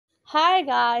Hi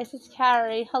guys, it's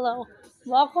Carrie. Hello.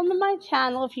 Welcome to my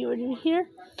channel if you were new here.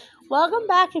 Welcome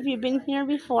back if you've been here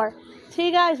before. So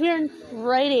you guys, we're in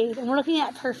Rite and we're looking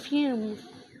at perfume,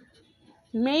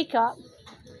 makeup,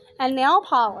 and nail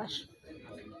polish.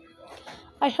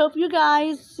 I hope you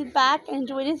guys sit back and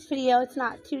enjoy this video. It's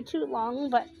not too long,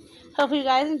 but hope you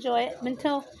guys enjoy it.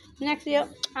 Until the next video,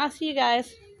 I'll see you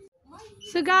guys.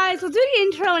 So guys, we'll do the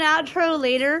intro and outro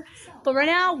later, but right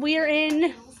now we're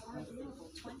in...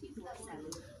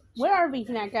 Where are we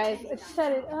at, guys? I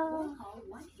said it.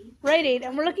 Rite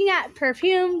and we're looking at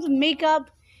perfumes,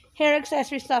 makeup, hair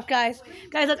accessory stuff, guys.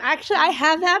 Guys, look, actually, I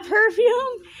have that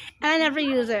perfume, and I never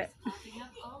use it.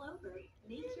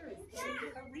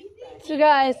 So,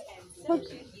 guys, look.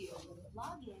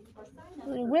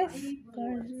 With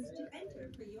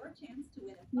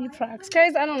beauty products.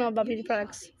 Guys, I don't know about beauty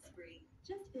products.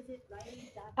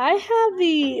 I have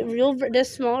the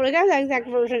small, like, I have the exact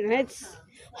version, and it's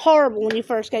horrible when you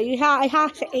first get it. It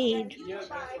has to age.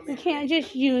 You can't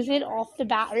just use it off the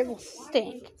bat, or it will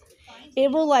stink.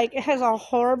 It has a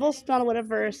horrible smell,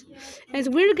 whatever. And it's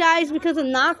weird, guys, because the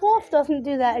knockoff doesn't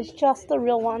do that. It's just the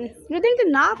real one. You think the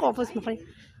knockoff was funny.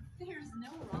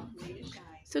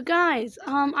 So, guys,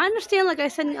 I understand, like I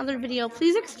said in the other video,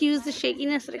 please excuse the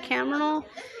shakiness of the camera and all.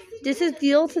 This is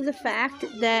due to the fact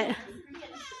that...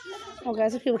 Oh,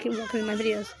 guys, if people keep looking at my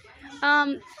videos.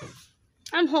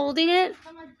 I'm holding it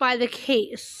by the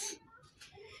case.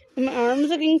 And my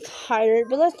arms are getting tired,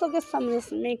 but let's look at some of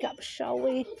this makeup, shall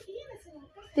we?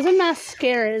 These are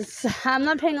mascaras. I'm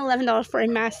not paying $11 for a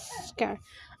mascara.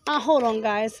 Hold on,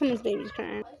 guys. Someone's baby's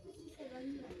crying.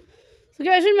 So,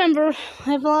 guys, remember,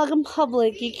 I vlog in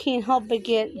public. You can't help but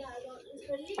get...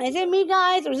 Is it me,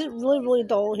 guys, or is it really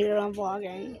dull here on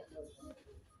vlogging?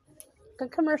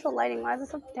 Good commercial lighting. Why is it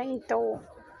so dang dull?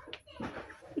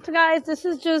 So, guys, this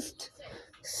is just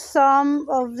some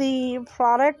of the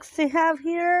products they have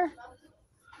here.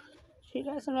 Show you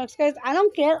guys some next, guys. I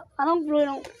don't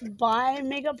buy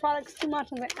makeup products too much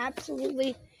unless I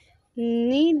absolutely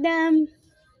need them.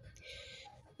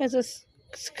 There's this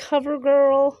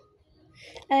CoverGirl,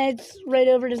 and it's right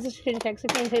over to the security text.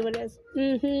 I can't tell you what it is.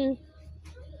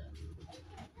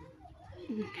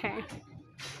 Okay.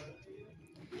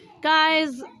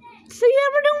 Guys, so yeah,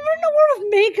 we're in the world of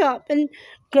makeup and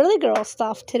girly girl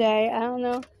stuff today. I don't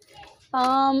know.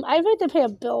 I'd like to pay a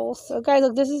bill. So, guys,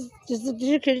 look, this is the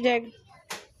security tag.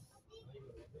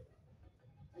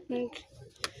 Like,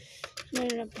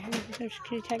 right up behind the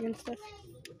security tag and stuff.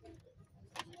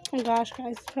 Oh gosh,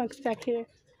 guys, what's back here?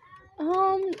 I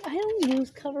don't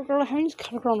use CoverGirl. I haven't used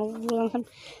CoverGirl in a really long time.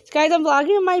 So, guys, I'm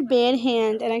vlogging with my bad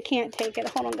hand, and I can't take it.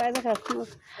 Hold on, guys. I gotta come up.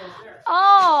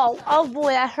 Oh boy,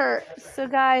 that hurt. So,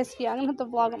 guys, yeah, I'm gonna have to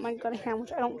vlog with my good hand,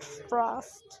 which I don't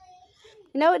trust.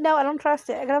 No, I don't trust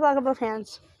it. I gotta vlog with both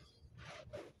hands.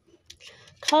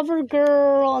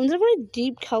 CoverGirl, and they're very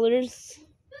deep colors.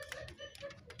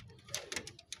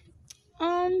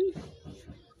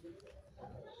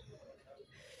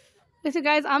 So,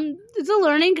 guys, it's a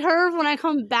learning curve when I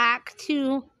come back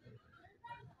to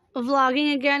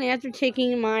vlogging again after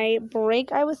taking my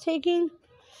break I was taking.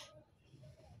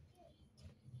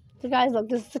 So, guys, look,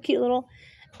 this is a cute little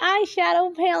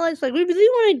eyeshadow palette. Like,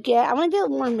 I want to get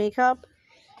more makeup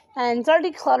and start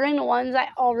decluttering the ones I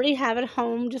already have at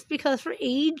home just because for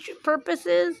age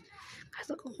purposes. Guys,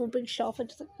 look, a whole big shelf of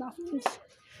just like nothing. So,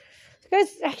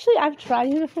 guys, actually, I've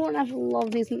tried these before and I've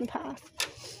loved these in the past.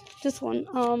 This one,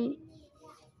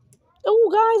 oh,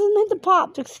 guys, I made the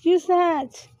pops. Excuse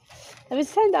that. If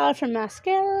it's $10 for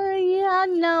mascara, yeah,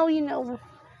 no,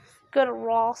 go to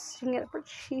Ross. You can get it for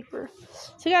cheaper.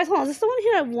 So, guys, hold on. This is the one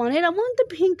here I wanted. I want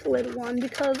the pink lid one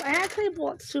because I actually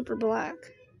bought super black.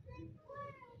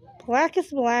 Black is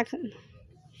black.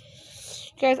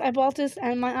 Guys, I bought this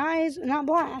and my eyes are not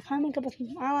black. I make up with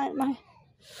my...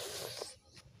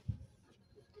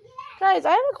 Guys,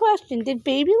 I have a question. Did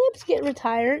Baby Lips get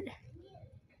retired?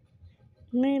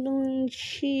 Maybelline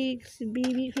Cheeks,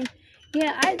 BB cream.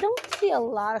 Yeah, I don't see a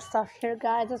lot of stuff here,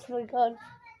 guys. That's really good.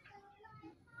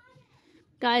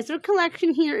 Guys, their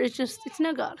collection here is just, it's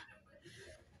no good.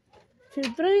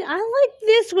 But I like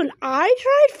this one. I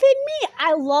tried Fit Me.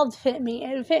 I loved Fit Me.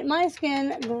 It fit my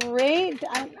skin great.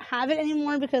 I don't have it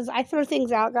anymore because I throw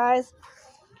things out, guys.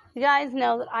 You guys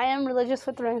know that I am religious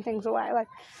with throwing things away. Like,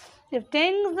 if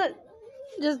things that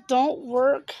just don't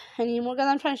work anymore, because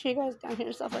I'm trying to show you guys down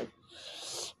here stuff like,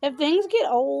 if things get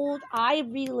old, I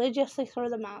religiously throw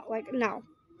them out. Like, no.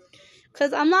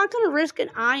 Because I'm not going to risk an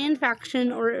eye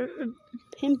infection or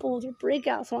pimples or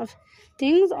breakouts. So if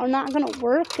things are not going to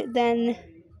work, then, you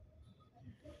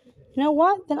know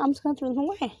what? Then I'm just going to throw them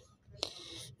away.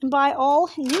 and buy all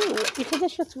new because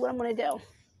that's just what I'm gonna do.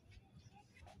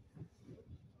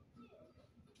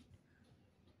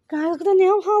 Guys, look at the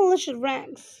nail polish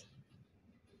racks.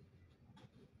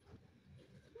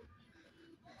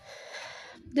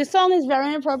 This song is very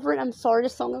inappropriate. I'm sorry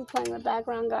this song is playing in the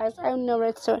background, guys. I have no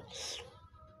rights to it.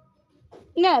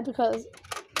 Yeah, because,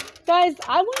 guys,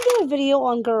 I want to do a video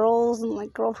on girls and,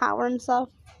 like, girl power and stuff.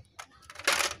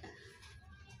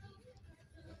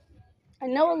 I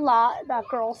know a lot about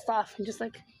girl stuff and just,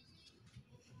 like...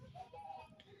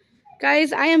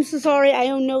 Guys, I am so sorry. I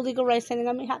own no legal rights, and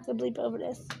I may have to bleep over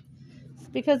this.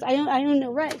 Because I own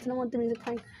no rights, and I want the music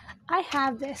playing. I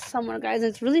have this somewhere, guys.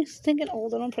 It's really stinking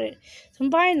old. I don't put it. So I'm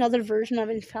buying another version of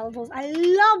Infallibles. I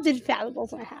loved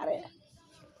Infallibles when I had it.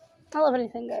 I love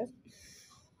anything, guys.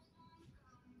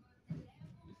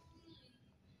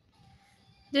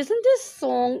 Isn't this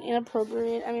song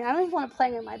inappropriate? I mean, I don't even want to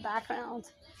play it in my background.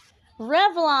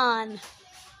 Revlon.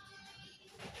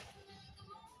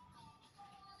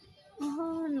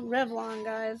 Revlon,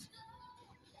 guys.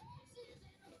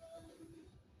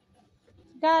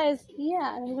 Guys,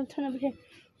 yeah, I'm going to turn over here.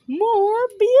 More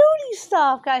beauty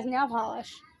stuff, guys. Nail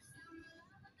polish.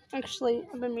 Actually,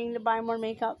 I've been meaning to buy more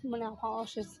makeup. My nail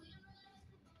polishes.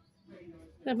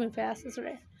 Gotta move fast. That's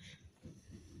right.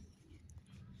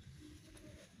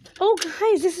 Oh,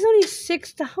 guys, this is only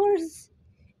 $6.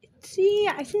 See,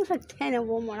 I think it's like 10 at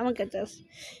Walmart. I'm gonna get this.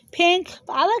 Pink.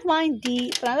 But I like mine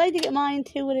deep, but I like to get mine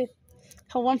too with it.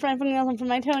 Have one for my fingernails, one for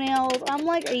my toenails. I'm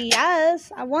like,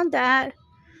 yes, I want that.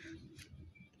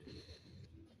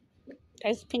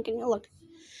 Guys, pink and yellow.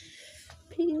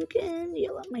 Pink and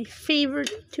yellow. My favorite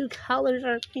two colors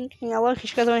are pink and yellow. You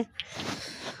guys want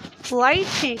light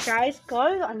pink, guys.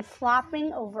 Guys, I'm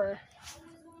flopping over.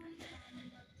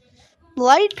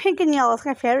 Light pink and yellow. It's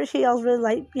my favorite shade. I was really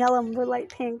light yellow and really light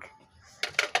pink.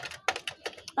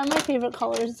 Are my favorite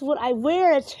colors. It's what I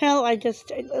wear until I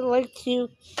like to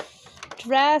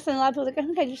dress, and a lot of people are like, I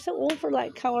think I'm just so old for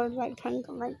light colors, like pink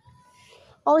and like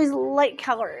all these light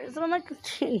colors. And I'm like,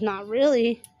 not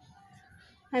really.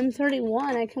 I'm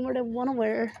 31. I can wear what I want to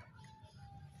wear.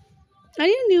 I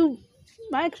need a new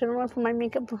mic to run for my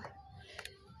makeup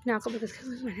nail clippers because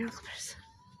I lose my nail clippers.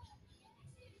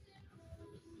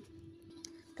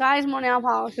 Guys, more nail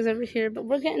polishes over here, but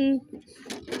we're getting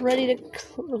ready to...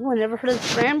 Oh, I never heard of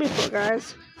this brand before,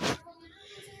 guys.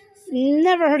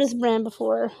 Never heard of this brand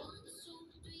before.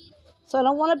 So I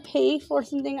don't want to pay for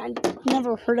something I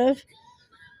never heard of.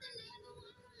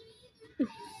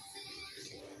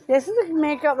 This is the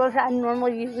makeup that I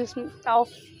normally use. This e.l.f.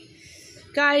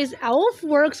 Guys, e.l.f.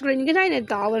 works great. You can find it in a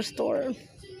dollar store.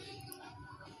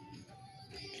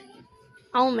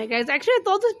 Oh my guys, actually I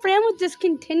thought this brand was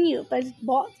discontinued, but I just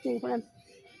bought things from him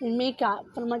in makeup.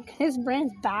 But I'm like, his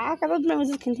brand's back? I thought the brand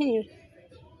was discontinued.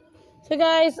 So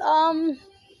guys, I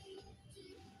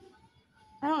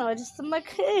don't know, I'm like,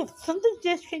 hey, if something's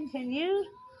discontinued.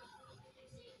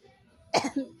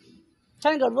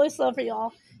 Trying to go really slow for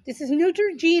y'all. This is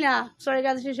Neutrogena. Sorry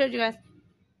guys, I just showed you guys.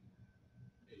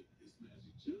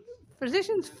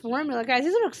 Physicians Formula, guys,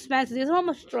 these are expensive. These are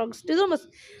almost drugs. These are almost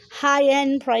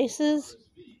high-end prices.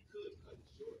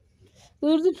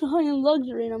 These are high-end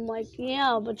luxury, and I'm like,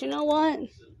 yeah, but you know what?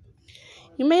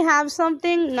 You may have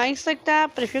something nice like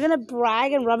that, but if you're gonna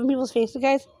brag and rub in people's faces,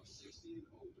 guys,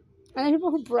 I know people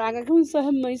who brag, like, at least I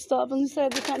have my stuff, at least I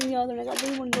have this, that, and the other, and I got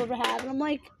really one to ever have, and I'm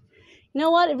like, you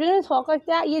know what? If you're gonna talk like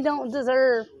that, you don't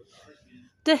deserve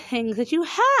the things that you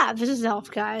have. This is e.l.f.,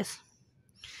 guys.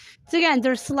 So again,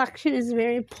 their selection is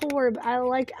very poor, but I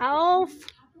like e.l.f.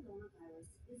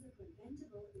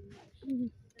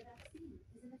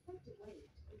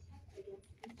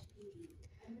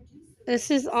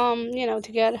 This is, you know,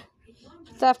 to get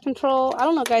self-control. I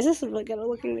don't know, guys. This is really good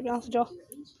looking, to be honest with y'all.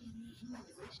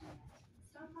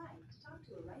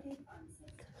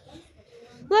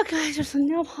 Look, guys, there's some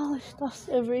nail polish stuff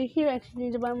over here. I actually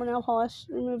need to buy more nail polish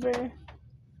remover.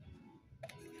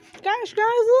 Gosh,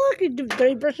 guys, look. You do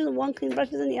dirty brushes in one, clean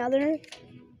brushes in the other.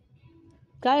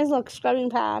 Guys, look, scrubbing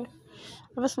pad. I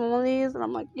have a small one of these, and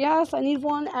I'm like, yes, I need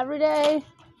one every day.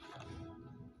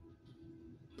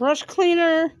 Brush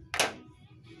cleaner.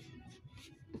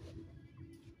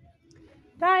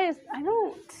 Guys, I hate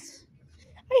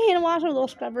to wash with a little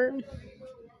scrubber.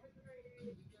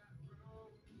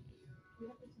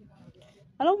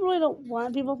 I don't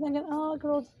want people thinking, oh,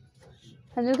 girls.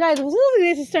 And this guys,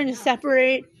 this is starting to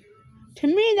separate. To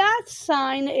me, that's a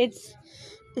sign it's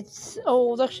oh, I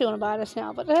was actually going to buy this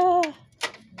now, but guys,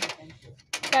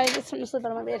 it's starting to slip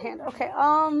out of my bad hand. Okay,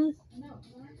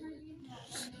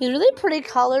 these really pretty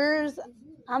colors.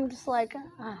 I'm just like,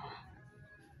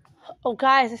 oh,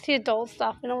 guys, I see adult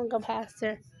stuff. We don't want to go past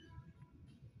there.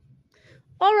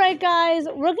 Alright, guys,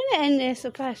 we're gonna end this.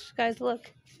 Oh, gosh, guys,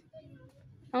 look.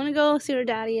 I'm gonna go see where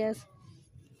Daddy is.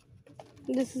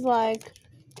 This is like,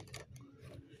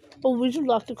 oh, we should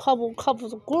like a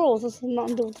couples of girls. This is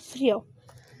nothing to do with this video.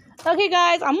 Okay,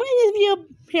 guys, I'm gonna end this video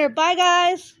here. Bye,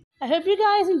 guys. I hope you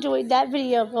guys enjoyed that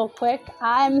video real quick.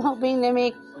 I'm hoping to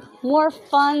make more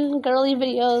fun, girly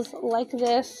videos like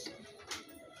this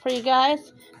for you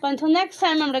guys. But until next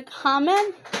time, remember to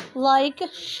comment, like,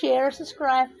 share,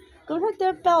 subscribe. Don't hit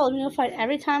the bell to be notified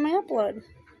every time I upload.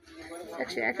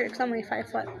 Actually, accurate, because I'm only 5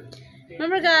 foot.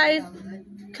 Remember, guys,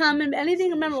 comment anything.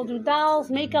 Remember, we'll do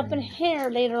dolls, makeup, and hair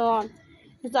later on.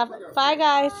 Bye,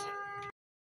 guys.